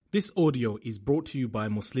This audio is brought to you by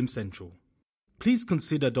Muslim Central. Please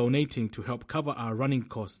consider donating to help cover our running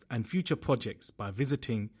costs and future projects by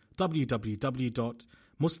visiting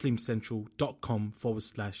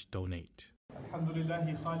www.muslimcentral.com/donate. الحمد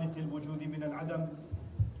لله خالق الوجود من العدم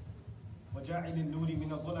وجاعل النور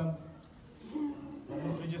من الظلم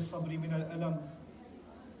ومخرج الصبر من الألم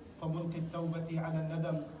فملقي التوبة على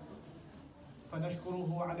الندم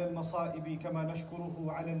فنشكره على المصائب كما نشكره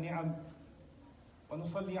على النعم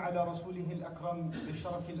ونصلي على رسوله الأكرم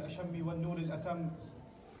بالشرف الأشم والنور الأتم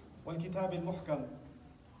والكتاب المحكم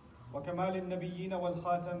وكمال النبيين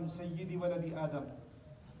والخاتم سيد ولد آدم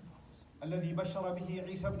الذي بشر به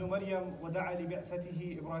عيسى ابن مريم ودعا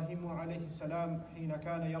لبعثته إبراهيم عليه السلام حين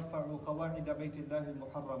كان يرفع قواعد بيت الله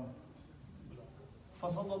المحرم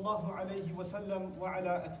فصلى الله عليه وسلم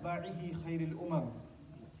وعلى أتباعه خير الأمم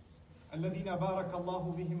الذين بارك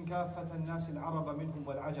الله بهم كافة الناس العرب منهم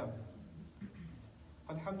والعجم.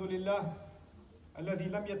 فالحمد لله الذي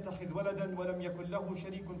لم يتخذ ولدا ولم يكن له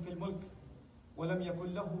شريك في الملك ولم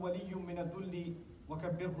يكن له ولي من الذل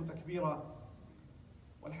وكبره تكبيرا.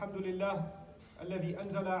 والحمد لله الذي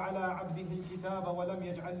أنزل على عبده الكتاب ولم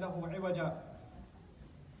يجعل له عوجا.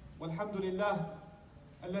 والحمد لله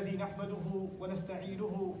الذي نحمده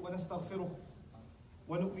ونستعينه ونستغفره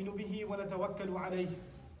ونؤمن به ونتوكل عليه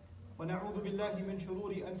ونعوذ بالله من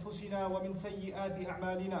شرور أنفسنا ومن سيئات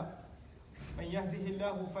أعمالنا من يهده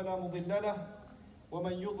الله فلا مضل له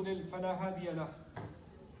ومن يضلل فلا هادي له.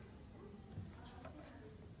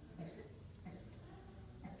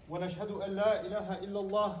 ونشهد أن لا إله إلا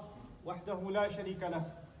الله وحده لا شريك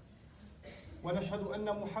له ونشهد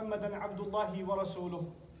أن محمدا عبد الله ورسوله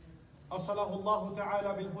أرسله الله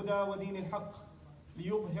تعالى بالهدى ودين الحق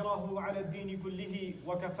ليظهره على الدين كله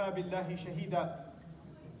وكفى بالله شهيدا.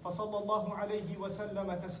 فصلى الله عليه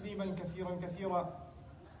وسلم تسليما كثيرا كثيرا.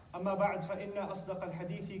 أما بعد فإن أصدق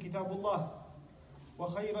الحديث كتاب الله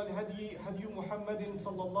وخير الهدي هدي محمد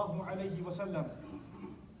صلى الله عليه وسلم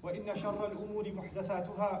وإن شر الأمور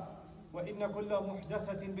محدثاتها وإن كل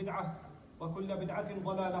محدثة بدعة وكل بدعة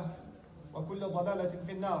ضلالة وكل ضلالة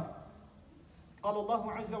في النار. قال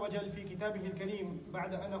الله عز وجل في كتابه الكريم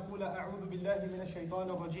بعد أن أقول أعوذ بالله من الشيطان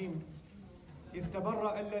الرجيم إذ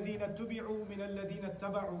تبرأ الذين اتبعوا من الذين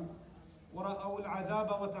اتبعوا ورأوا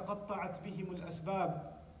العذاب وتقطعت بهم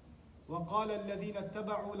الأسباب وقال الذين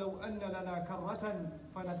اتبعوا لو أن لنا كرة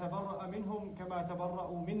فنتبرأ منهم كما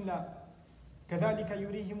تبرأوا منا كذلك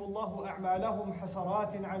يريهم الله أعمالهم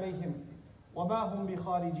حسرات عليهم وما هم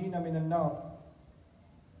بخارجين من النار.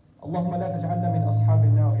 اللهم لا تجعلنا من أصحاب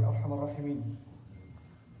النار يا أرحم الراحمين.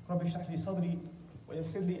 رب اشرح لي صدري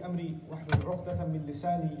ويسر لي أمري واحلل عقدة من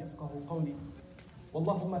لساني يفقهوا قولي.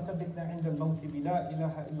 واللهم ثبتنا عند الموت بلا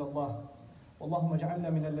إله إلا الله. اللهم اجعلنا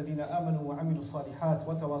من الذين آمنوا وعملوا الصالحات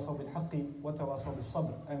وتواصوا بالحق وتواصوا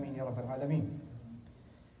بالصبر. آمين يا رب العالمين.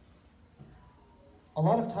 A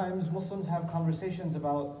lot of times Muslims have conversations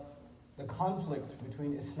about the conflict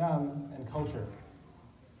between Islam and culture.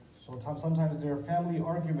 So sometimes there are family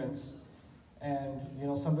arguments and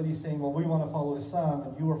somebody's saying, well, we want to follow Islam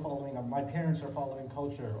and you are following, my parents are following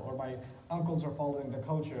culture or my uncles are following the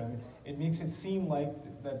culture, and it makes it seem like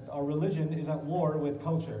that our religion is at war with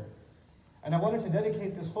culture. And I wanted to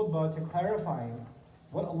dedicate this khutbah to clarifying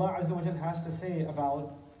what Allah Azza wa Jal has to say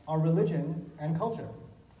about our religion and culture.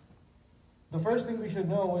 The first thing we should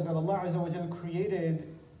know is that Allah Azza wa Jal created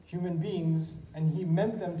human beings and He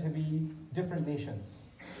meant them to be different nations.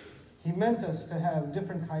 He meant us to have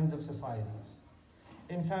different kinds of societies.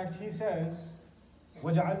 In fact, He says,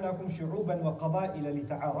 وَجَعَلْنَاكُمْ شُعُوبًا وَقَبَائِلَ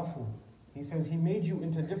لِتَعَارَفُوا. He says He made you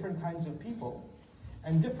into different kinds of people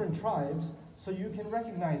and different tribes so you can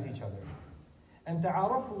recognize each other. And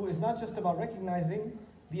ta'arafu is not just about recognizing.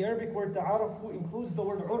 The Arabic word ta'arafu includes the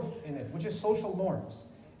word urf in it, which is social norms.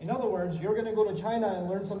 In other words, you're going to go to China and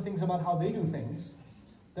learn some things about how they do things.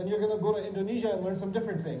 Then you're going to go to Indonesia and learn some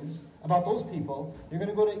different things about those people. You're going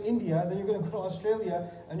to go to India, then you're going to go to Australia,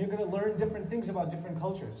 and you're going to learn different things about different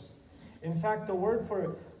cultures. In fact, the word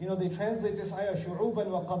for, they translate this ayah, shu'uban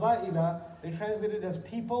wa qaba'ila, they translate it as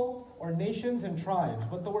people or nations and tribes.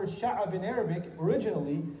 But the word sha'ab in Arabic,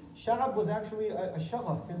 originally, sha'ab was actually a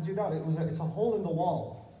shaghaf fil jidar. It's a hole in the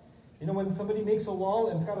wall. When somebody makes a wall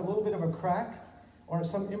and it's got a little bit of a crack or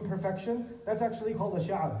some imperfection, that's actually called a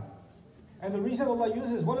sha'ab. And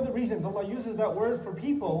one of the reasons Allah uses that word for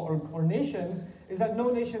people or nations is that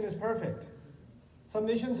no nation is perfect. Some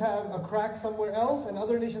nations have a crack somewhere else and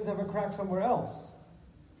other nations have a crack somewhere else.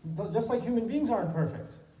 Just like human beings aren't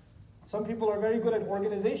perfect. Some people are very good at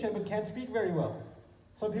organization but can't speak very well.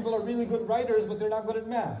 Some people are really good writers but they're not good at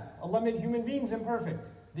math. Allah made human beings imperfect.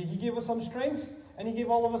 He gave us some strengths and He gave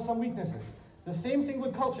all of us some weaknesses. The same thing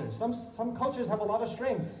with cultures. Some cultures have a lot of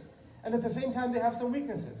strengths, and at the same time they have some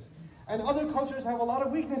weaknesses. And other cultures have a lot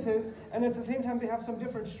of weaknesses, and at the same time they have some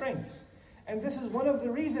different strengths. And this is one of the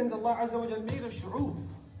reasons Allah Azza wa Jal made us shu'ub.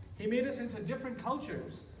 He made us into different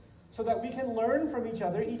cultures so that we can learn from each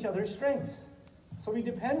other's strengths. So we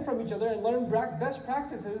depend from each other and learn best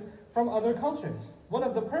practices from other cultures. One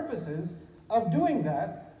of the purposes of doing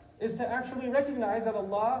that is to actually recognize that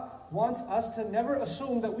Allah wants us to never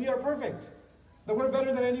assume that we are perfect, that we're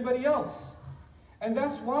better than anybody else. And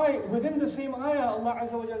that's why within the same ayah, Allah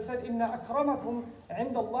Azza wa Jalla said, إِنَّ أَكْرَمَكُمْ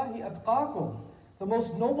عِنْدَ اللَّهِ أَتْقَاكُمْ. The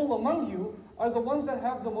most noble among you are the ones that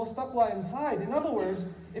have the most taqwa inside. In other words,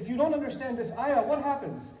 if you don't understand this ayah, what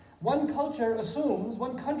happens? One culture assumes,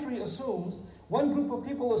 one country assumes, one group of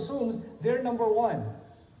people assumes they're number one.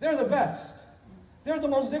 They're the best. They're the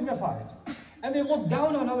most dignified. And they look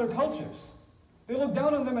down on other cultures. They look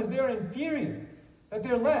down on them as they are inferior, that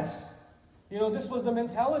they're less. You know, this was the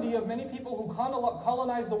mentality of many people who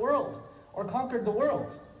colonized the world or conquered the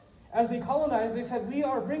world. As they colonized, they said, we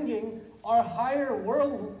are bringing our higher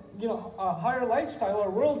world, higher lifestyle,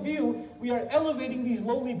 our worldview. We are elevating these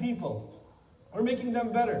lowly people. We're making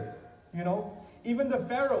them better. Even the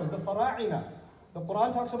pharaohs, the fara'ina. The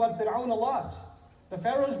Quran talks about Fir'aun a lot. The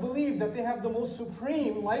pharaohs believed that they have the most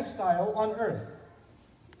supreme lifestyle on earth.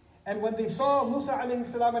 And when they saw Musa alayhi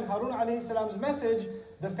salam and Harun alayhi salam's message,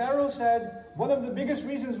 the pharaoh said, one of the biggest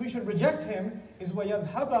reasons we should reject him is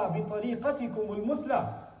وَيَذْهَبَ بِطَرِيقَتِكُمُ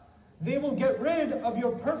الْمُثْلَى. They will get rid of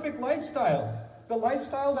your perfect lifestyle, the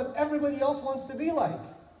lifestyle that everybody else wants to be like.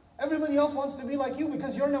 Everybody else wants to be like you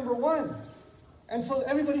because you're number one. And so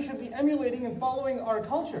everybody should be emulating and following our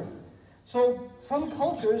culture. So some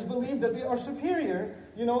cultures believe that they are superior,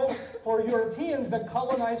 for Europeans that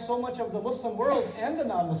colonize so much of the Muslim world and the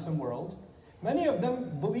non-Muslim world. Many of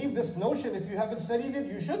them believe this notion. If you haven't studied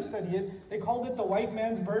it, you should study it. They called it the white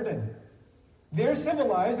man's burden. They're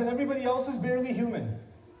civilized and everybody else is barely human.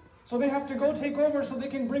 So they have to go take over so they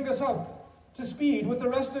can bring us up to speed with the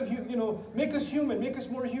rest of you, make us human, make us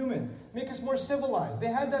more civilized.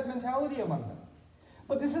 They had that mentality among them.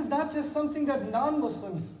 But this is not just something that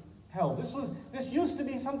non-Muslims held. This used to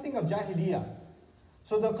be something of Jahiliyyah.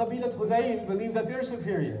 So the Qabilat Hudayl believed that they're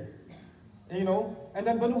superior. And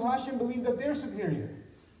then Banu Hashim believed that they're superior.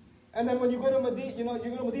 And then when you go to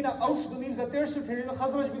Medina, Aus believes that they're superior, and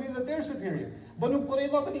Khazraj believes that they're superior. Banu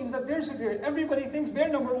Qurayza believes that they're superior. Everybody thinks they're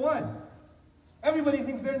number one. Everybody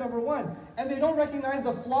thinks they're number one. And they don't recognize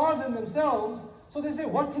the flaws in themselves, so they say,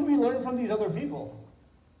 what can we learn from these other people?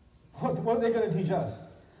 What are they going to teach us?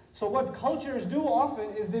 So what cultures do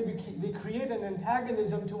often is they create an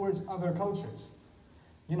antagonism towards other cultures.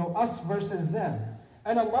 Us versus them.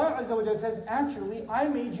 And Allah Azza wa Jalla says, actually, I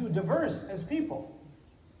made you diverse as people.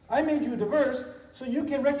 I made you diverse so you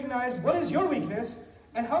can recognize what is your weakness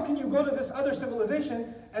and how can you go to this other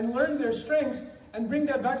civilization and learn their strengths and bring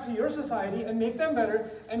that back to your society and make them better.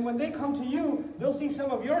 And when they come to you, they'll see some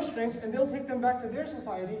of your strengths and they'll take them back to their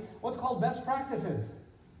society, what's called best practices.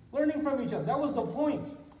 Learning from each other. That was the point.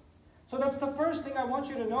 So that's the first thing I want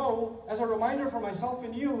you to know as a reminder for myself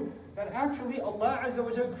and you, that actually Allah Azza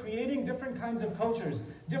wa Jalla creating different kinds of cultures,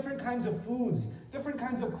 different kinds of foods, different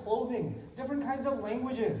kinds of clothing, different kinds of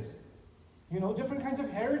languages, different kinds of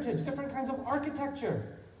heritage, different kinds of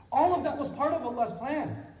architecture. All of that was part of Allah's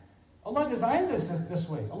plan. Allah designed this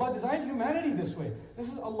way. Allah designed humanity this way.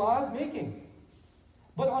 This is Allah's making.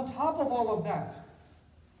 But on top of all of that,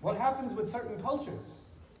 what happens with certain cultures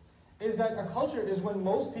is that a culture is when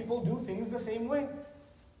most people do things the same way.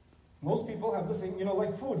 Most people have the same,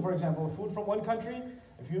 like food, for example. Food from one country,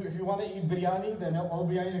 if you want to eat biryani, then all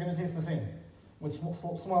biryanis are going to taste the same, with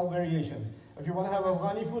small variations. If you want to have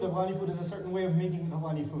Afghani food is a certain way of making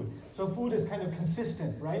Afghani food. So food is kind of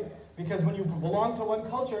consistent, right? Because when you belong to one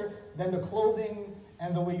culture, then the clothing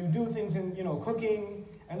and the way you do things in, cooking,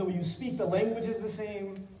 and the way you speak the language is the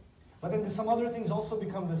same. But then some other things also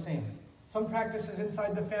become the same. Some practices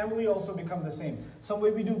inside the family also become the same. Some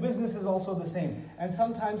way we do business is also the same. And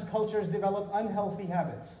sometimes cultures develop unhealthy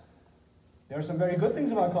habits. There are some very good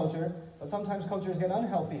things about culture, but sometimes cultures get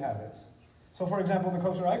unhealthy habits. So for example, the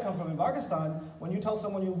culture I come from in Pakistan, when you tell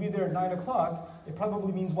someone you'll be there at 9 o'clock, it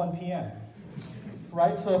probably means 1 p.m.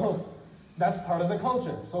 Right? So that's part of the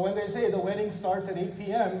culture. So when they say the wedding starts at 8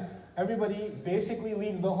 p.m., everybody basically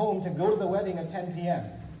leaves the home to go to the wedding at 10 p.m.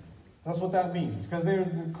 That's what that means, because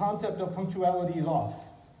the concept of punctuality is off.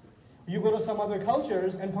 You go to some other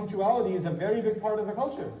cultures, and punctuality is a very big part of the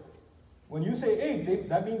culture. When you say 8,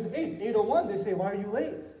 that means 8. 8:01, they say, why are you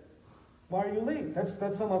late? Why are you late?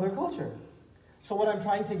 That's some other culture. So what I'm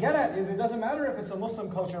trying to get at is it doesn't matter if it's a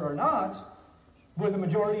Muslim culture or not. where the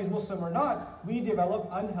majority is Muslim or not, we develop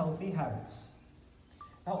unhealthy habits.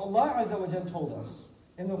 Now Allah Azza wa Jal told us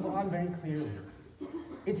in the Quran very clearly,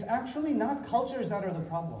 it's actually not cultures that are the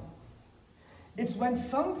problem. It's when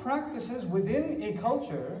some practices within a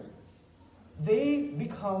culture, they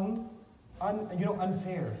become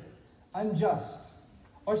unfair, unjust.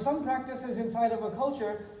 Or some practices inside of a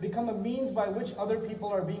culture become a means by which other people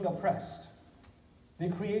are being oppressed. They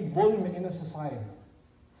create dhulm in a society.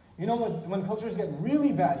 You know when cultures get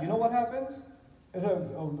really bad, you know what happens? There's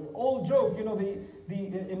an old joke,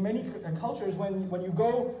 in many cultures, when you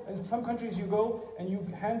go, in some countries you go and you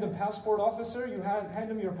hand the passport officer, you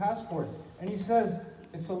hand him your passport, and he says,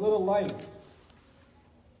 it's a little light.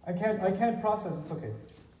 I can't process, it's okay.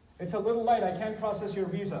 It's a little light, I can't process your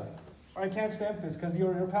visa. Or I can't stamp this because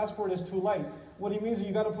your passport is too light. What he means is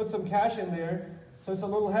you got to put some cash in there so it's a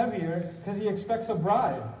little heavier because he expects a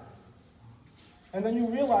bribe. And then you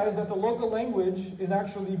realize that the local language is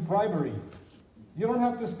actually bribery. You don't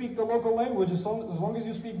have to speak the local language as long as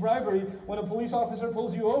you speak bribery. When a police officer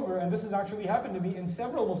pulls you over, and this has actually happened to me in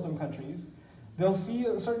several Muslim countries, they'll see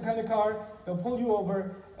a certain kind of car, they'll pull you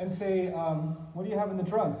over and say, what do you have in the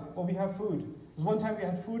trunk? Well, we have food. There's one time we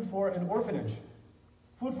had food for an orphanage.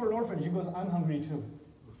 Food for an orphanage. He goes, I'm hungry too.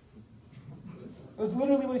 That's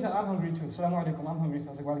literally what he said, I'm hungry too. Assalamu alaikum, I'm hungry too. I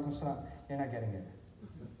was like, wa alaikum salam. You're not getting it.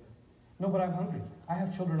 No, but I'm hungry. I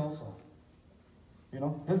have children also.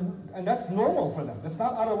 And that's normal for them. That's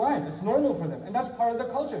not out of line. It's normal for them. And that's part of the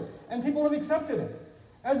culture. And people have accepted it.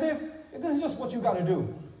 As if, this is just what you got to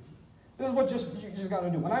do. This is what you just got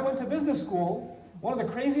to do. When I went to business school, one of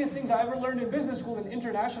the craziest things I ever learned in business school, in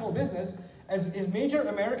international business, is major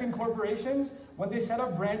American corporations, when they set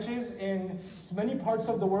up branches in many parts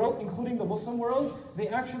of the world, including the Muslim world, they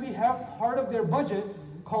actually have part of their budget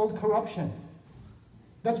called corruption.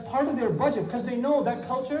 That's part of their budget, because they know that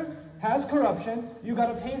culture has corruption. You got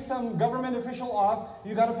to pay some government official off,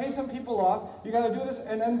 you got to pay some people off, you got to do this,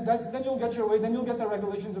 and then you'll get your way, then you'll get the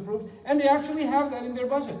regulations approved, and they actually have that in their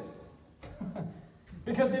budget.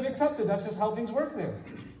 Because they've accepted that's just how things work there.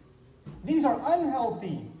 These are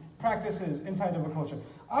unhealthy practices inside of a culture.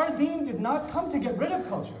 Our Deen did not come to get rid of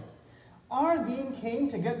culture. Our Deen came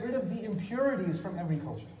to get rid of the impurities from every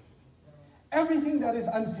culture. Everything that is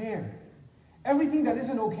unfair, everything that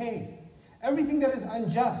isn't okay, everything that is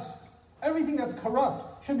unjust, everything that's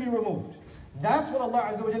corrupt should be removed. That's what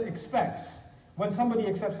Allah Azza wa Jal expects when somebody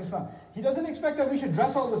accepts Islam. He doesn't expect that we should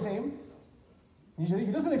dress all the same.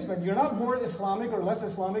 He doesn't expect, you're not more Islamic or less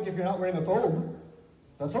Islamic if you're not wearing a thobe.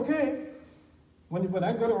 That's okay. When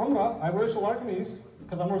I go to Umrah, I wear shalwar kameez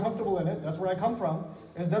because I'm more comfortable in it. That's where I come from.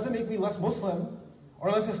 It doesn't make me less Muslim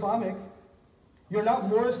or less Islamic. You're not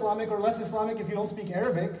more Islamic or less Islamic if you don't speak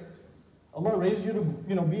Arabic. Allah raised you to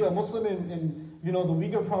be a Muslim in the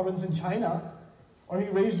Uyghur province in China, or He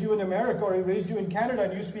raised you in America, or He raised you in Canada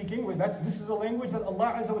and you speak English. This is a language that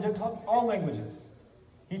Allah Azza wa Jalla taught all languages.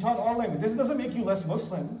 He taught all languages. This doesn't make you less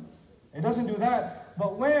Muslim. It doesn't do that.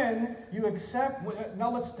 But when you accept, now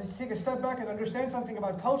let's take a step back and understand something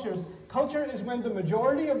about cultures. Culture is when the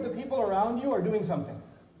majority of the people around you are doing something.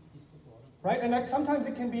 Right? And sometimes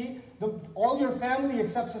it can be all your family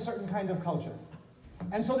accepts a certain kind of culture.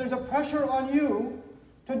 And so there's a pressure on you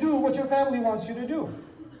to do what your family wants you to do.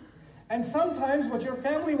 And sometimes what your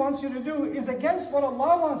family wants you to do is against what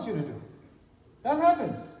Allah wants you to do. That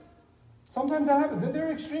happens. Sometimes that happens. And there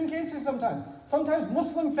are extreme cases sometimes. Sometimes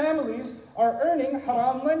Muslim families are earning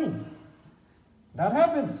haram money. That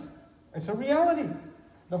happens. It's a reality.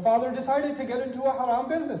 The father decided to get into a haram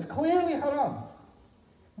business. Clearly haram.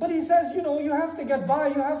 But he says, you have to get by,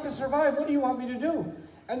 you have to survive. What do you want me to do?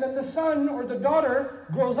 And then the son or the daughter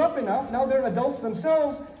grows up enough, now they're adults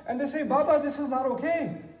themselves, and they say, Baba, this is not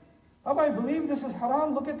okay. Baba, I believe this is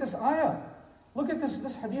haram. Look at this ayah. Look at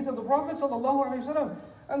this hadith of the Prophet ﷺ.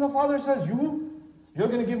 And the father says, you're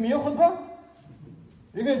going to give me a khutbah?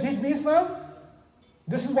 You're going to teach me Islam?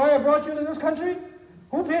 This is why I brought you to this country?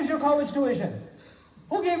 Who pays your college tuition?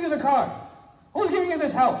 Who gave you the car? Who's giving you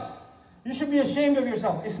this house? You should be ashamed of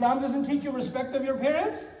yourself. Islam doesn't teach you respect of your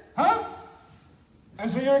parents? Huh? And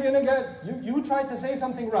so you're going to you tried to say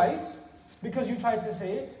something right because you tried to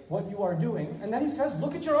say what you are doing. And then he says,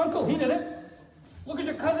 look at your uncle, he did it. Look at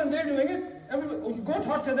your cousin, they're doing it. Go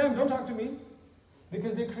talk to them, don't talk to me.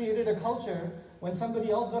 Because they created a culture, when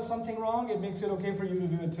somebody else does something wrong, it makes it okay for you to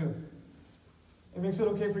do it too. It makes it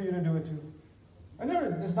okay for you to do it too. And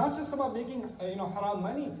it's not just about making haram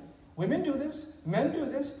money. Women do this, men do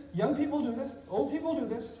this, young people do this, old people do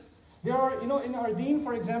this. There are, in our Deen,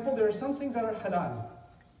 for example, there are some things that are halal.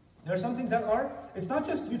 There are some things that are, it's not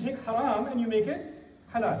just you take haram and you make it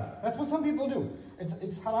halal. That's what some people do.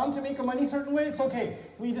 It's haram to make a money a certain way, it's okay.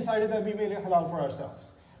 We decided that we made it halal for ourselves.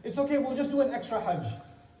 It's okay, we'll just do an extra hajj.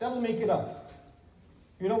 That'll make it up.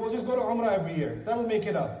 We'll just go to Umrah every year. That'll make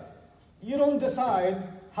it up. You don't decide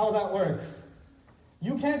how that works.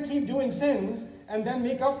 You can't keep doing sins and then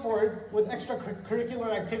make up for it with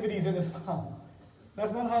extracurricular activities in Islam.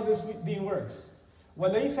 That's not how this deen works.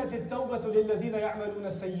 وَلَيْسَتِ التَّوْبَةُ لِلَّذِينَ يَعْمَلُونَ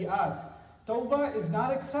السَّيِّئَاتِ. Tawbah is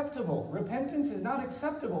not acceptable. Repentance is not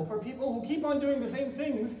acceptable for people who keep on doing the same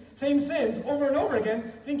things, same sins, over and over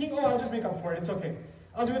again, thinking, I'll just make up for it, it's okay.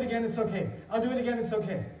 I'll do it again, it's okay. I'll do it again, it's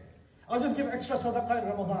okay. I'll just give extra sadaqah in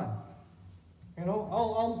Ramadan.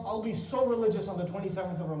 I'll be so religious on the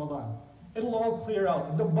 27th of Ramadan. It'll all clear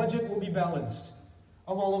out. The budget will be balanced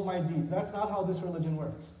of all of my deeds. That's not how this religion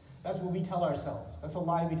works. That's what we tell ourselves. That's a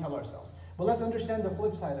lie we tell ourselves. But let's understand the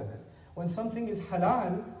flip side of it. When something is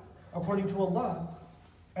halal, according to Allah,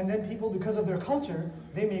 and then people, because of their culture,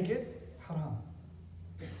 they make it haram.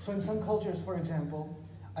 So in some cultures, for example,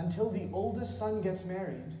 until the oldest son gets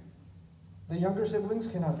married, the younger siblings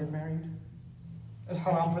cannot get married. It's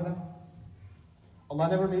haram for them. Allah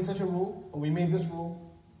never made such a rule, but we made this rule.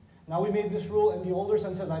 Now we made this rule, and the older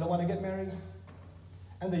son says, I don't want to get married.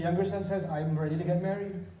 And the younger son says, I'm ready to get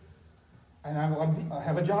married. And I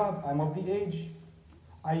have a job, I'm of the age.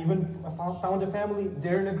 I even found a family,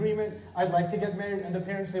 they're in agreement, I'd like to get married. And the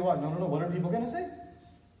parents say, what? No, what are people going to say?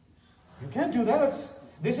 You can't do that.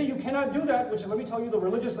 They say you cannot do that, which, let me tell you the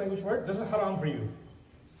religious language word, this is haram for you.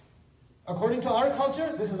 According to our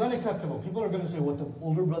culture, this is unacceptable. People are going to say, what, the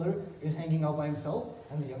older brother is hanging out by himself,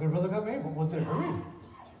 and the younger brother got married? What was their hurry?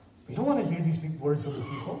 We don't want to hear these words of the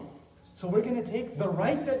people. So we're going to take the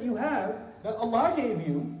right that you have, that Allah gave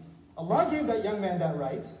you, Allah gave that young man that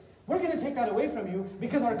right, we're going to take that away from you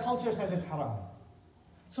because our culture says it's haram.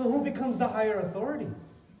 So who becomes the higher authority?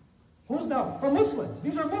 Who's now? For Muslims,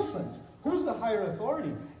 these are Muslims. Who's the higher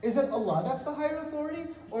authority? Is it Allah that's the higher authority?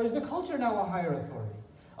 Or is the culture now a higher authority?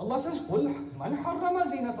 Allah says, قُلْ مَنْ حَرَّمَ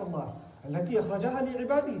زِينَةَ اللَّهِ الَّتِي أَخْرَجَهَا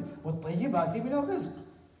لِعِبَادِهِ وَالطَّيِّبَاتِ مِنَ الرِّزْقِ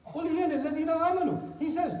قُلْ هِيَ لِلَّذِينَ آمَنُوا. He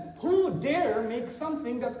says, who dare make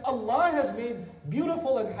something that Allah has made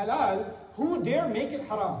beautiful and halal, who dare make it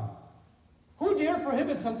haram? Who dare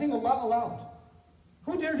prohibit something Allah allowed?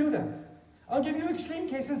 Who dare do that? I'll give you extreme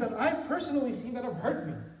cases that I've personally seen that have hurt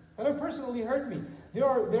me. There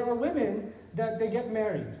are women that they get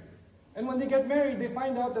married. And when they get married, they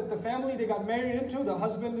find out that the family they got married into, the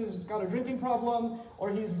husband has got a drinking problem,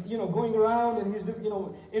 or he's going around and he's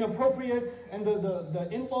inappropriate, and the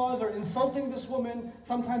in-laws are insulting this woman.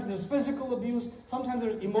 Sometimes there's physical abuse, sometimes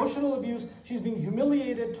there's emotional abuse. She's being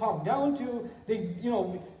humiliated, talked down to.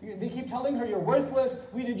 They keep telling her, you're worthless.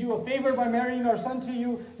 We did you a favor by marrying our son to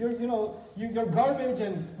you. You're garbage,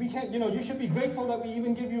 and we can't. You should be grateful that we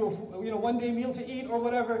even give you a one-day meal to eat or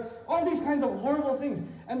whatever. All these kinds of horrible things.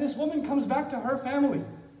 And this woman comes back to her family.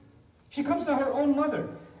 She comes to her own mother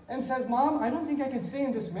and says, Mom, I don't think I can stay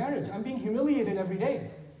in this marriage. I'm being humiliated every day.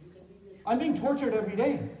 I'm being tortured every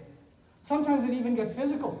day. Sometimes it even gets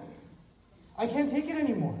physical. I can't take it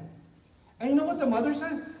anymore. And you know what the mother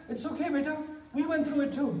says? It's okay, beta. We went through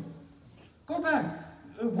it too. Go back.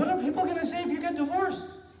 What are people going to say if you get divorced?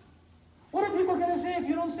 What are people going to say if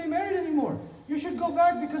you don't stay married anymore? You should go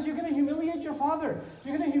back because you're going to humiliate your father.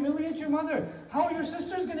 You're going to humiliate your mother. How are your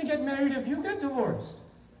sisters going to get married if you get divorced?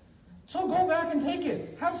 So go back and take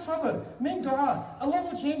it. Have sabr. Make dua. Allah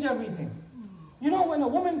will change everything. When a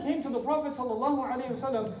woman came to the Prophet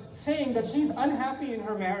ﷺ saying that she's unhappy in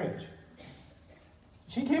her marriage.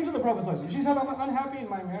 She came to the Prophet ﷺ. She said, I'm unhappy in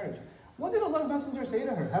my marriage. What did Allah's Messenger say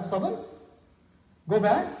to her? Have sabr? Go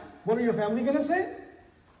back? What are your family going to say?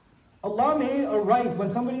 Allah made a right when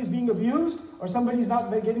somebody's being abused or somebody's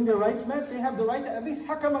not getting their rights met, they have the right to at least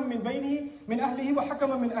حَكَمًا مِنْ بَيْنِهِ مِنْ أَهْلِهِ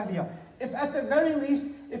وَحَكَمًا مِنْ أَهْلِهَا. If at the very least,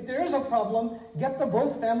 if there is a problem, get the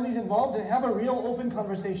both families involved and have a real open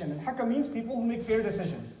conversation. And hakam means people who make fair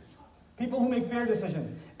decisions. People who make fair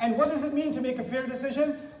decisions. And what does it mean to make a fair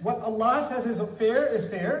decision? What Allah says is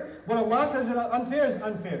fair. What Allah says is unfair is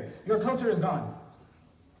unfair. Your culture is gone.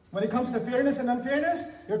 When it comes to fairness and unfairness,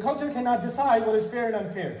 your culture cannot decide what is fair and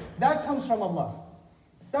unfair. That comes from Allah.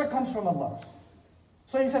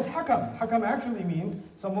 So he says hakam. Hakam actually means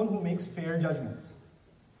someone who makes fair judgments.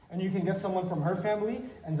 And you can get someone from her family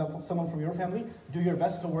and someone from your family. Do your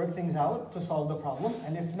best to work things out to solve the problem.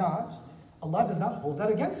 And if not, Allah does not hold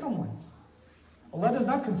that against someone. Allah does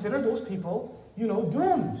not consider those people,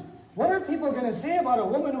 doomed. What are people going to say about a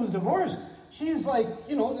woman who's divorced? She's like,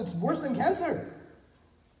 it's worse than cancer.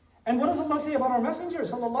 And what does Allah say about our Messenger,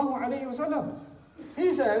 sallallahu alayhi wa sallam?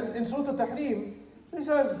 He says, in Surah Al-Tahrim, he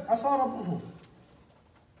says, عَسَى رَبُّهُ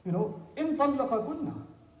إِن طَلَّقَكُنَّ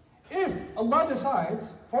If Allah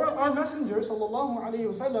decides for our Messenger sallallahu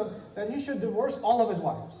alaihi wasallam that he should divorce all of his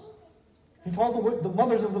wives, he told the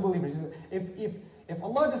mothers of the believers, he said, if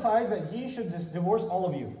Allah decides that he should divorce all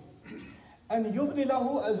of you, and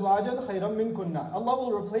yubdilahu azwajan khayran minkunna, Allah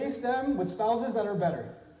will replace them with spouses that are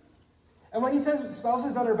better. And when he says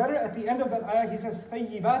spouses that are better, at the end of that ayah he says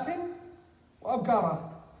thayyibatin wa abkara.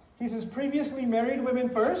 He says previously married women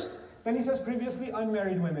first, then he says previously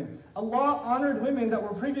unmarried women. Allah honored women that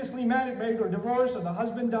were previously married or divorced or the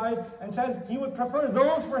husband died, and says he would prefer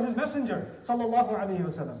those for his messenger sallallahu alaihi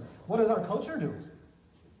wasallam. What does our culture do?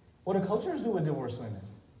 What do cultures do with divorced women?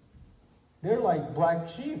 They're like black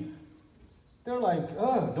sheep. They're like,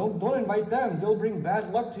 don't invite them. They'll bring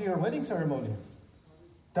bad luck to your wedding ceremony.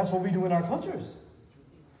 That's what we do in our cultures.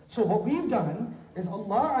 So what we've done is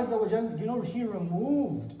Allah Azza wa Jal, He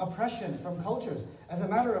removed oppression from cultures. As a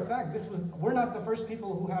matter of fact, we're not the first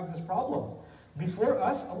people who have this problem. Before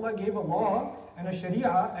us, Allah gave a law and a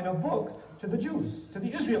sharia and a book to the Jews, to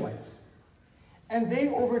the Israelites. And they,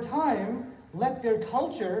 over time, let their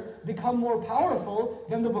culture become more powerful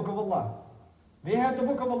than the book of Allah. They had the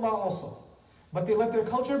book of Allah also. But they let their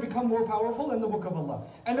culture become more powerful than the book of Allah.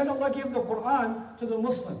 And then Allah gave the Quran to the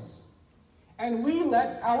Muslims. And we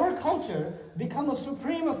let our culture become a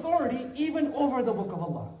supreme authority even over the book of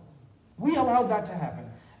Allah. We allowed that to happen.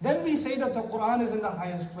 Then we say that the Quran is in the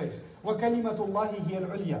highest place. وَكَلِمَةُ اللَّهِ هِيَ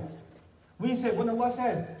الْعُلْيَا. We say, when Allah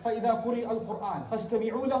says, فَإِذَا قُرِئَ الْقُرْآنِ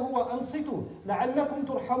فَاسْتَمِعُوا لَهُ وَأَنصِتُوا لَعَلَّكُمْ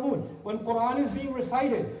تُرْحَمُونَ. When Quran is being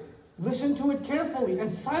recited, listen to it carefully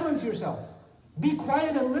and silence yourself. Be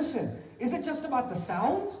quiet and listen. Is it just about the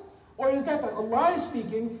sounds? Or is that Allah is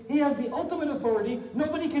speaking, He has the ultimate authority,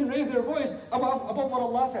 nobody can raise their voice above what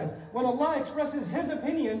Allah says. When Allah expresses His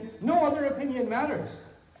opinion, no other opinion matters.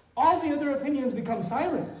 All the other opinions become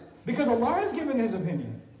silent, because Allah has given His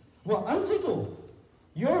opinion. Well, ansitu.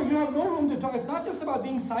 You have no room to talk. It's not just about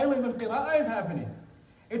being silent when qira'ah is happening.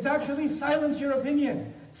 It's actually silence your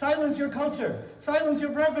opinion, silence your culture, silence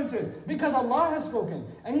your preferences, because Allah has spoken.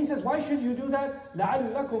 And He says, why should you do that?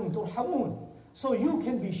 لَعَلَّكُمْ تُرْحَمُونَ. So you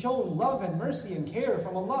can be shown love and mercy and care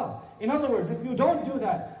from Allah. In other words, if you don't do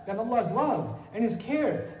that, then Allah's love and His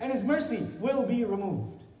care and His mercy will be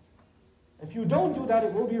removed. If you don't do that,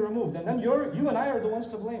 it will be removed. And then you and I are the ones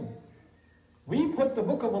to blame. We put the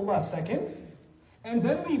book of Allah second, and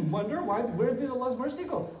then we wonder, where did Allah's mercy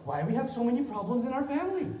go? Why do we have so many problems in our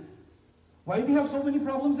family? Why do we have so many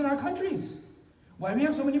problems in our countries? Why do we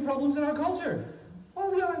have so many problems in our culture? Well,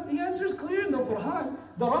 the answer is clear in the Quran.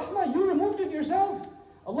 The rahmah, you removed it yourself.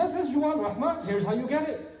 Allah says, you want rahmah, here's how you get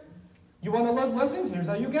it. You want Allah's blessings, here's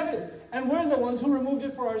how you get it. And we're the ones who removed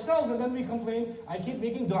it for ourselves, and then we complain, I keep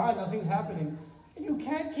making dua, nothing's happening. You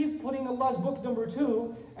can't keep putting Allah's book number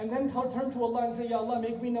 2, and then turn to Allah and say, Ya Allah,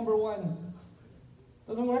 make me number 1.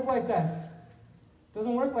 Doesn't work like that.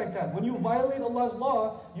 Doesn't work like that. When you violate Allah's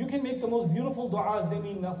law, you can make the most beautiful du'as, they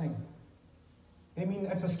mean nothing.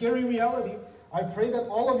 It's a scary reality. I pray that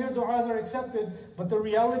all of your du'as are accepted, but the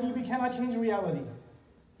reality, we cannot change reality.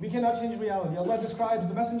 We cannot change reality. Allah describes,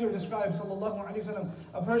 the Messenger describes, sallallahu alaihi wasallam,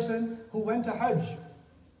 a person who went to Hajj,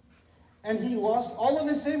 and he lost all of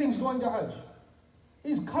his savings going to Hajj.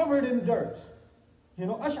 He's covered in dirt.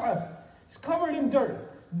 Ash'af. He's covered in dirt,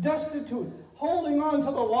 destitute, holding on to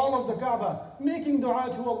the wall of the Kaaba, making dua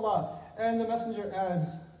to Allah. And the Messenger adds,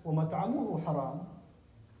 وَمَطْعَمُهُ حَرَامٌ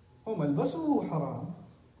وَمَلْبَسُهُ حَرَامٌ.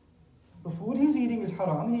 The food he's eating is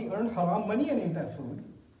haram. He earned haram money and ate that food.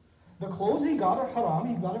 The clothes he got are haram.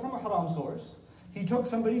 He got it from a haram source. He took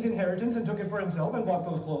somebody's inheritance and took it for himself and bought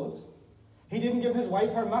those clothes. He didn't give his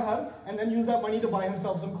wife her mahar and then use that money to buy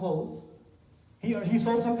himself some clothes. He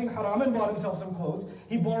sold something haram and bought himself some clothes.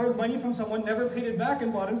 He borrowed money from someone, never paid it back,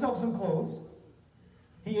 and bought himself some clothes.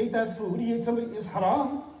 He ate that food. He ate something, it's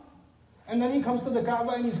haram. And then he comes to the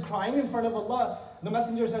Kaaba and he's crying in front of Allah. The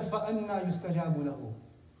Messenger says, فَأَنَّا يُسْتَجَابُ لَهُ.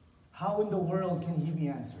 How in the world can he be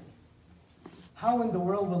answered? How in the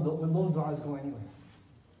world will those du'as go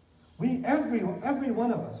anyway? Every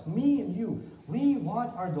one of us, me and you, we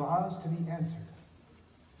want our du'as to be answered.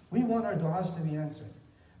 We want our du'as to be answered.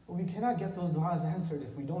 But we cannot get those du'as answered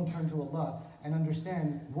if we don't turn to Allah and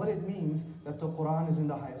understand what it means that the Quran is in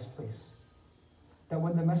the highest place. That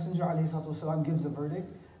when the Messenger ﷺ gives a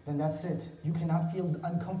verdict, then that's it. You cannot feel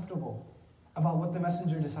uncomfortable about what the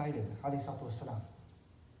Messenger decided ﷺ.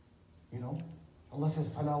 Allah says,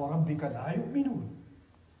 فَلَا وَرَبِّكَ لَا يُؤْمِنُونَ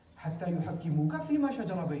حَتَّى يُحَكِّمُوكَ فِي مَا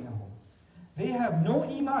شَجَرَ بَيْنَهُمْ. They have no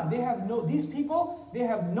iman, these people, they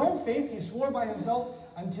have no faith, He swore by Himself,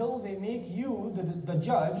 until they make you the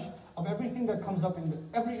judge of everything that comes up,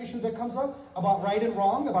 every issue that comes up, about right and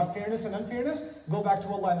wrong, about fairness and unfairness, go back to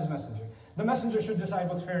Allah and His Messenger. The messenger should decide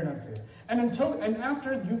what's fair and unfair. And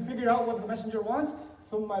after you figure out what the messenger wants,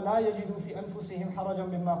 ثُمَّ لَا يَجِدُوا فِي أَنفُسِهِمْ حَرَجًا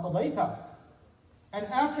مِمَّا قَضَيْتَ. And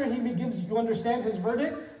after he gives, you understand his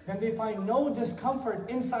verdict, then they find no discomfort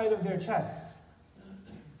inside of their chests.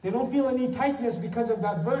 They don't feel any tightness because of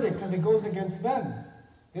that verdict, because it goes against them.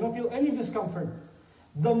 They don't feel any discomfort.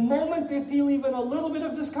 The moment they feel even a little bit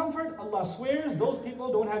of discomfort, Allah swears those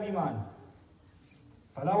people don't have iman.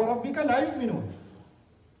 فَلَا وَرَبِّكَ لَا يُؤْمِنُونَ.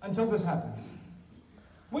 Until this happens.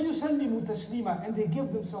 وَيُسَلِّمُوا تَسْلِيمًا. And they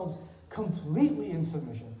give themselves completely in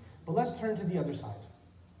submission. But let's turn to the other side,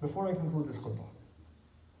 before I conclude this khutbah.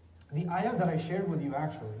 The ayah that I shared with you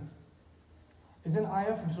actually is an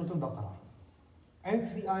ayah from Surah Al-Baqarah. And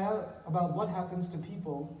it's the ayah about what happens to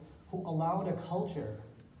people who allowed a culture,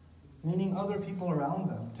 meaning other people around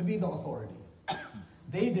them, to be the authority.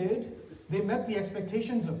 They met the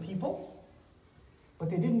expectations of people, but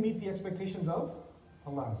they didn't meet the expectations of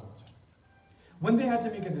Allah Azza wa Jalla. When they had to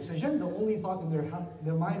make a decision, the only thought in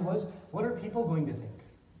their mind was, what are people going to think?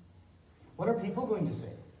 What are people going to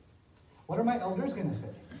say? What are my elders going to say?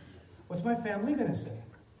 What's my family going to say?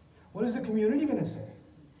 What is the community going to say?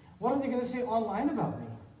 What are they going to say online about me?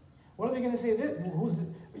 What are they going to say?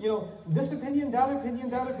 This opinion, that opinion,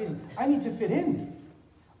 that opinion. I need to fit in.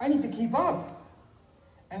 I need to keep up.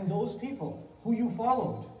 And those people who you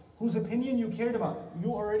followed, whose opinion you cared about,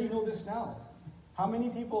 you already know this now. How many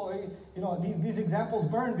people, these examples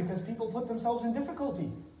burn because people put themselves in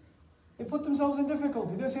difficulty. They put themselves in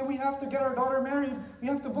difficulty. They say, we have to get our daughter married. We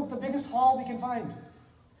have to book the biggest hall we can find.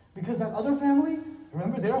 Because that other family,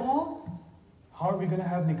 remember their hall? How are we going to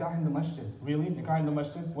have nikah in the masjid? Really? Nikah in the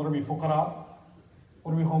masjid? What are we, fuqara?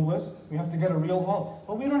 What are we, homeless? We have to get a real hall.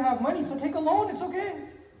 But we don't have money, so take a loan. It's okay.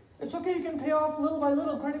 It's okay. You can pay off little by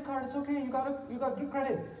little. Credit card. It's okay. You got good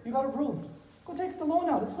credit. You got approved. Go take the loan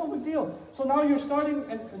out. It's no big deal. So now you're starting,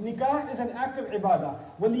 and nikah is an act of ibadah.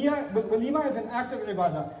 Walima is an act of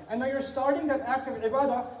ibadah. And now you're starting that act of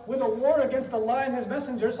ibadah with a war against Allah and His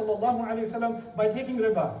Messenger, sallallahu alaihi wasallam, by taking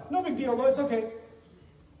riba. No big deal, though. It's okay.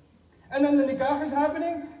 And then the nikah is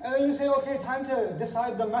happening, and then you say, okay, time to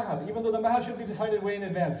decide the mahar, even though the mahar should be decided way in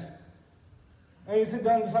advance. And you sit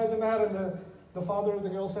down and decide the mahar, and the father of the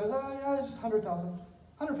girl says, yeah, it's 100,000,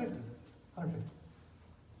 150.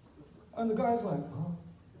 And the guy's like,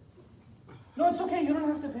 huh? No, it's okay, you don't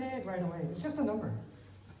have to pay it right away. It's just a number.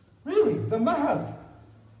 Really, the mahar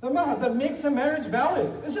that makes a marriage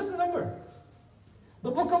valid, it's just a number.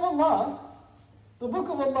 The book of Allah, the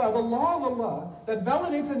law of Allah, that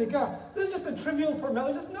validates a nikah, this is just a trivial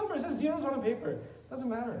formality, just numbers, just zeros on a paper. Doesn't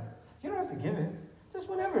matter. You don't have to give it. Just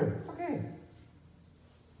whatever. It's okay.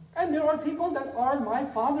 And there are people that are my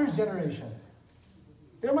father's generation.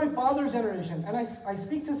 They're my father's generation. And I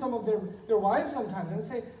speak to some of their wives sometimes and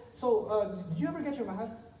say, so, did you ever get your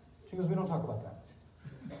mahar? She goes, we don't talk about that.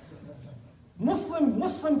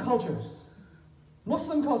 Muslim cultures.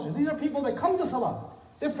 These are people that come to Salah.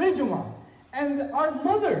 They pray Jummah. And our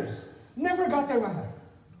mothers never got their mahar.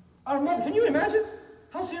 Can you imagine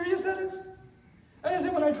how serious that is? And I say,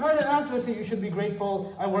 when I try to ask, they say, you should be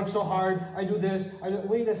grateful, I work so hard, I do this,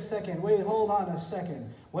 wait a second, hold on a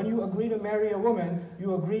second. When you agree to marry a woman,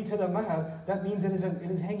 you agree to the mahar, that means it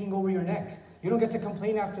is hanging over your neck. You don't get to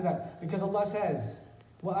complain after that, because Allah says,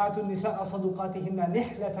 وَآتُوا النِّسَاءَ صَدُقَاتِهِنَّ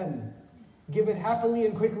نِحْلَةً. Give it happily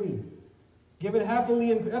and quickly.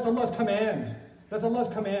 That's Allah's command.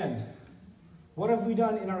 What have we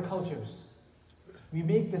done in our cultures? We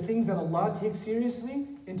make the things that Allah takes seriously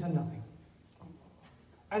into nothing.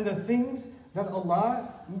 And the things that Allah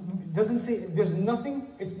doesn't say, there's nothing,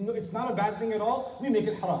 it's not a bad thing at all, we make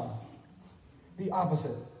it haram. The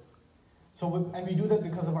opposite. And we do that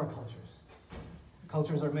because of our cultures.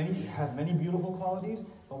 Cultures have many beautiful qualities,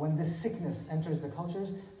 but when this sickness enters the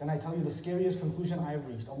cultures, then I tell you the scariest conclusion I have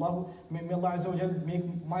reached. May Allah Azza wa Jal make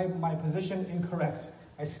my position incorrect.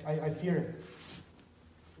 I fear it.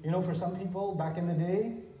 For some people, back in the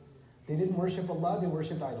day, they didn't worship Allah, they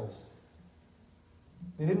worshipped idols.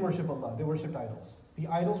 They didn't worship Allah, they worshipped idols. The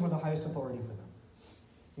idols were the highest authority for them.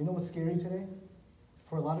 You know what's scary today?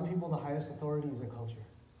 For a lot of people, the highest authority is a culture.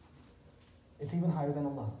 It's even higher than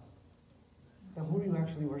Allah. Now, who are you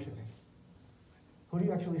actually worshiping? Who do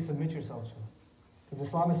you actually submit yourself to? Because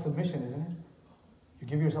Islam is submission, isn't it? You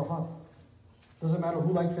give yourself up. Doesn't matter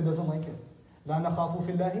who likes it, doesn't like it. لَا نَخَافُ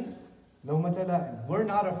فِي اللَّهِ لَوْمَةَ لَائِمٍ. We're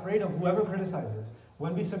not afraid of whoever criticizes.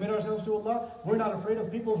 When we submit ourselves to Allah, we're not afraid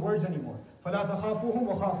of people's words anymore. فَلَا تَخَافُوهُمْ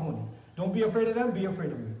وَخَافُونِ. Don't be afraid of them, be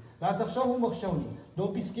afraid of me. لَا تَخْشَوْهُمْ وَخْشَوْنِي.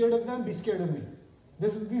 Don't be scared of them, be scared of me.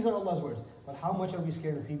 These are Allah's words. But how much are we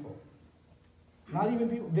scared of people? Not even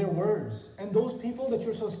people, their words. And those people that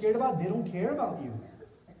you're so scared about, they don't care about you.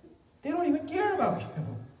 They don't even care about you.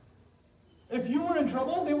 If you were in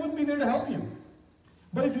trouble, they wouldn't be there to help you.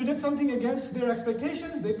 But if you did something against their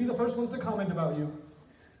expectations, they'd be the first ones to comment about you.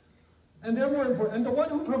 And they're more important. And the one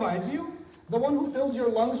who provides you, the one who fills your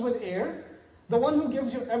lungs with air, the one who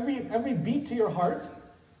gives you every beat to your heart,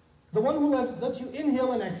 the one who lets you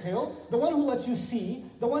inhale and exhale, the one who lets you see,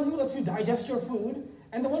 the one who lets you digest your food,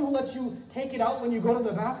 and the one who lets you take it out when you go to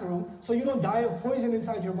the bathroom so you don't die of poison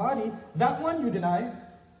inside your body, that one you deny.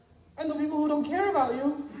 And the people who don't care about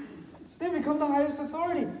you, they become the highest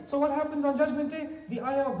authority. So what happens on Judgment Day? The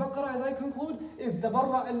ayah of Baqarah, as I conclude, is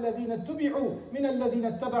تَبَرَّأَ الَّذِينَ اتُّبِعُوا مِنَ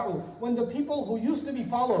الَّذِينَ اتَّبَعُوا. When the people who used to be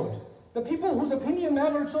followed, the people whose opinion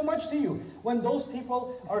mattered so much to you, when those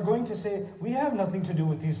people are going to say, we have nothing to do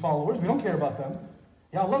with these followers, we don't care about them.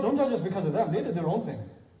 Ya Allah, don't judge us because of them. They did their own thing.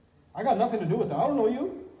 I got nothing to do with them. I don't know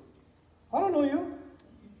you. I don't know you.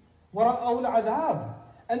 وَرَأَوْا الْعَذَابِ.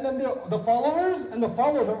 And then the followers and the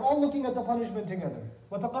followed are all looking at the punishment together.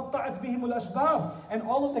 وَتَقَطَّعَتْ بِهِمُ الْأَسْبَابِ. And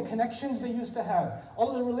all of the connections they used to have, all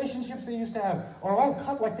of the relationships they used to have, are all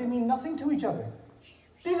cut like they mean nothing to each other.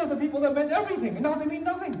 These are the people that meant everything, and now they mean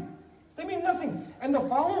nothing. They mean nothing. And the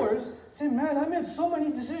followers say, man, I made so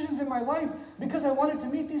many decisions in my life because I wanted to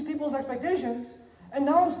meet these people's expectations. And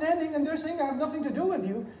now I'm standing and they're saying I have nothing to do with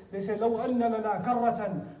you. They say, لَوْ أَنَّ لَنَا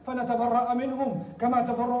كَرَّةً فَنَتَبَرَّأَ مِنْهُمْ كَمَا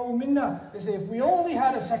تَبَرَّأُوا مِنَّا. They say, if we only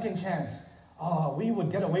had a second chance, we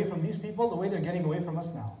would get away from these people the way they're getting away from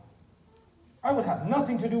us now. I would have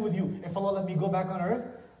nothing to do with you. If Allah let me go back on earth,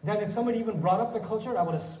 then if somebody even brought up the culture, I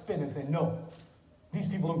would have spin and say, no, these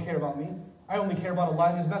people don't care about me. I only care about Allah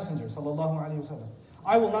and His Messenger, sallallahu alaihi wasallam.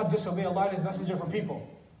 I will not disobey Allah and His Messenger for people,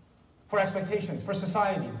 for expectations, for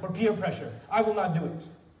society, for peer pressure. I will not do it.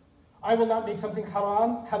 I will not make something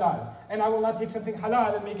haram, halal. And I will not take something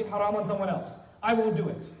halal and make it haram on someone else. I won't do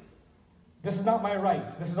it. This is not my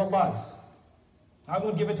right. This is Allah's. I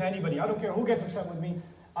won't give it to anybody. I don't care who gets upset with me.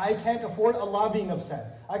 I can't afford Allah being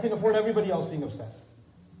upset. I can afford everybody else being upset.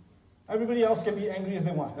 Everybody else can be angry as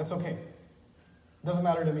they want. That's okay. Doesn't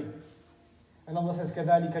matter to me. And Allah says,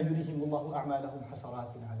 كَذَلِكَ يُرِيهِمُ اللَّهُ أَعْمَالَهُم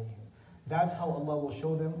حَسَرَاتٍ عَلَيْهِمْ. That's how Allah will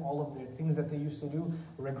show them all of the things that they used to do.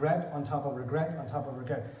 Regret on top of regret on top of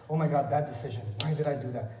regret. Oh my God, that decision. Why did I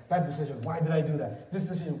do that? That decision. Why did I do that? This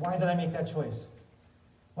decision. Why did I make that choice?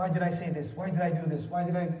 Why did I say this? Why did I do this? Why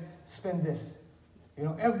did I spend this? You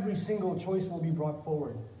know, every single choice will be brought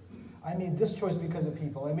forward. I made this choice because of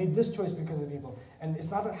people. I made this choice because of people. And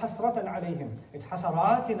it's not hasratan alayhim. It's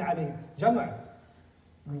hasaratin alayhim. Jama'.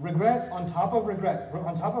 Regret on top of regret.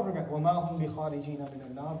 On top of regret. وَمَا هُمْ بِخَارِجِينَ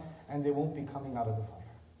مِنَ النَّارِ. And they won't be coming out of the fire.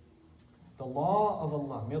 The law of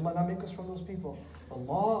Allah. May Allah not make us from those people. The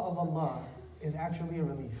law of Allah is actually a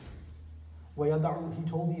relief. وَيَدَعُ. He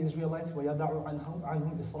told the Israelites, وَيَدَعُ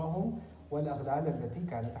عَنْهُمْ إِصْرَهُمْ وَالْأَغْلَالَ الَّتِي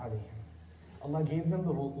كَانَتْ عَلَيْهِمْ. Allah gave them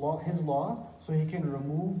His law so He can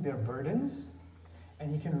remove their burdens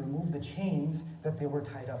and He can remove the chains that they were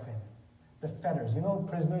tied up in. The fetters. You know,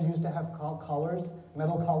 prisoners used to have collars,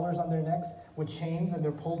 metal collars on their necks with chains and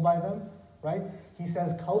they're pulled by them, right? He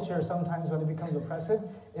says culture sometimes when it becomes oppressive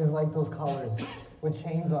is like those collars with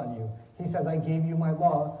chains on you. He says, I gave you my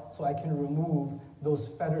law so I can remove those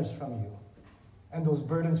fetters from you and those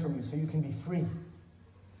burdens from you so you can be free.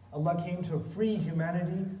 Allah came to free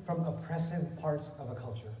humanity from oppressive parts of a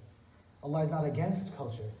culture. Allah is not against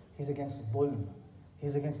culture. He's against dhulm.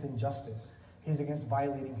 He's against injustice. He's against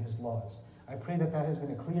violating His laws. I pray that that has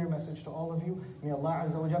been a clear message to all of you. May Allah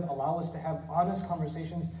Azza wa Jal allow us to have honest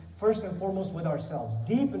conversations, first and foremost with ourselves,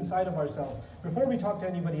 deep inside of ourselves, before we talk to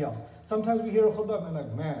anybody else. Sometimes we hear a khutbah and we're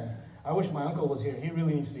like, man, I wish my uncle was here. He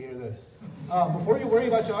really needs to hear this. Before you worry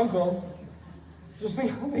about your uncle, just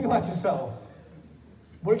think about yourself.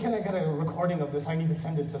 Where can I get a recording of this? I need to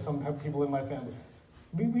send it to some people in my family.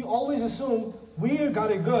 We always assume we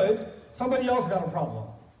got it good, somebody else got a problem.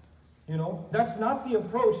 You know, that's not the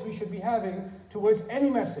approach we should be having towards any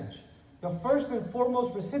message. The first and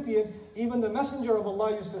foremost recipient, even the Messenger of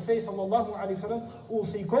Allah used to say, sallallahu alaihi wasallam,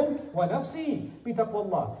 "Usikum wa nafsi bi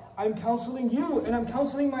taqwallah." I'm counseling you and I'm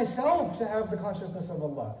counseling myself to have the consciousness of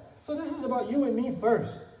Allah. So this is about you and me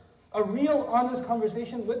first. A real honest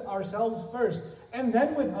conversation with ourselves first, and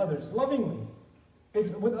then with others, lovingly.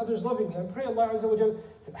 With others lovingly. I pray Allah Azza wa Jal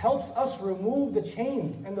helps us remove the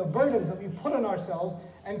chains and the burdens that we put on ourselves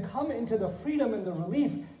and come into the freedom and the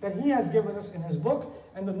relief that He has given us in His book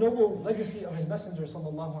and the noble legacy of His Messenger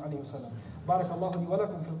sallallahu alaihi wasallam. Barakallahu li wa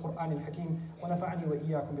lakum fil Qur'an al-Hakim wa nafa'ani wa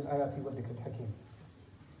iyyakum bil ayati wa dhikr al-Hakim.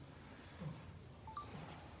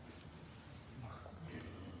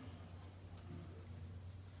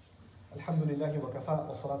 الحمد لله وكفى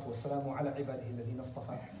والصلاة والسلام على عباده الذين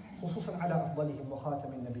اصطفى خصوصا على أفضلهم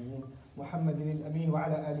وخاتم النبيين محمد الأمين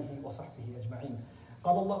وعلى آله وصحبه أجمعين.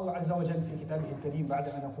 قال الله عز وجل في كتابه الكريم بعد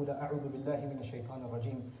أن أقول أعوذ بالله من الشيطان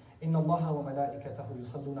الرجيم إن الله وملائكته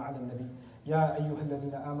يصلون على النبي يا أيها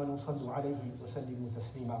الذين آمنوا صلوا عليه وسلموا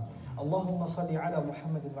تسليما. اللهم صل على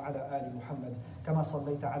محمد وعلى آل محمد كما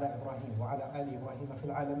صليت على إبراهيم وعلى آل إبراهيم في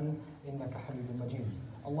العالمين إنك حميد مجيد.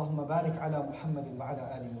 اللهم بارك على محمد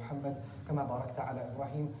وعلى آل محمد كما باركت على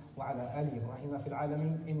إبراهيم وعلى آل إبراهيم في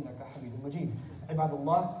العالمين إنك حميد مجيد. عباد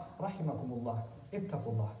الله رحمكم الله،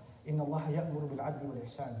 اتقوا الله، إن الله يأمر بالعدل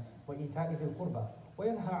والإحسان وإيتاء ذي القربى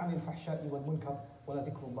وينهى عن الفحشاء والمنكر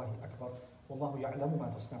ولذكر الله أكبر والله يعلم ما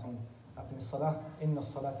تصنعون. أقم الصلاة إن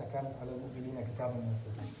الصلاة كانت على المؤمنين كتابا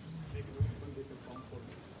موقوتا.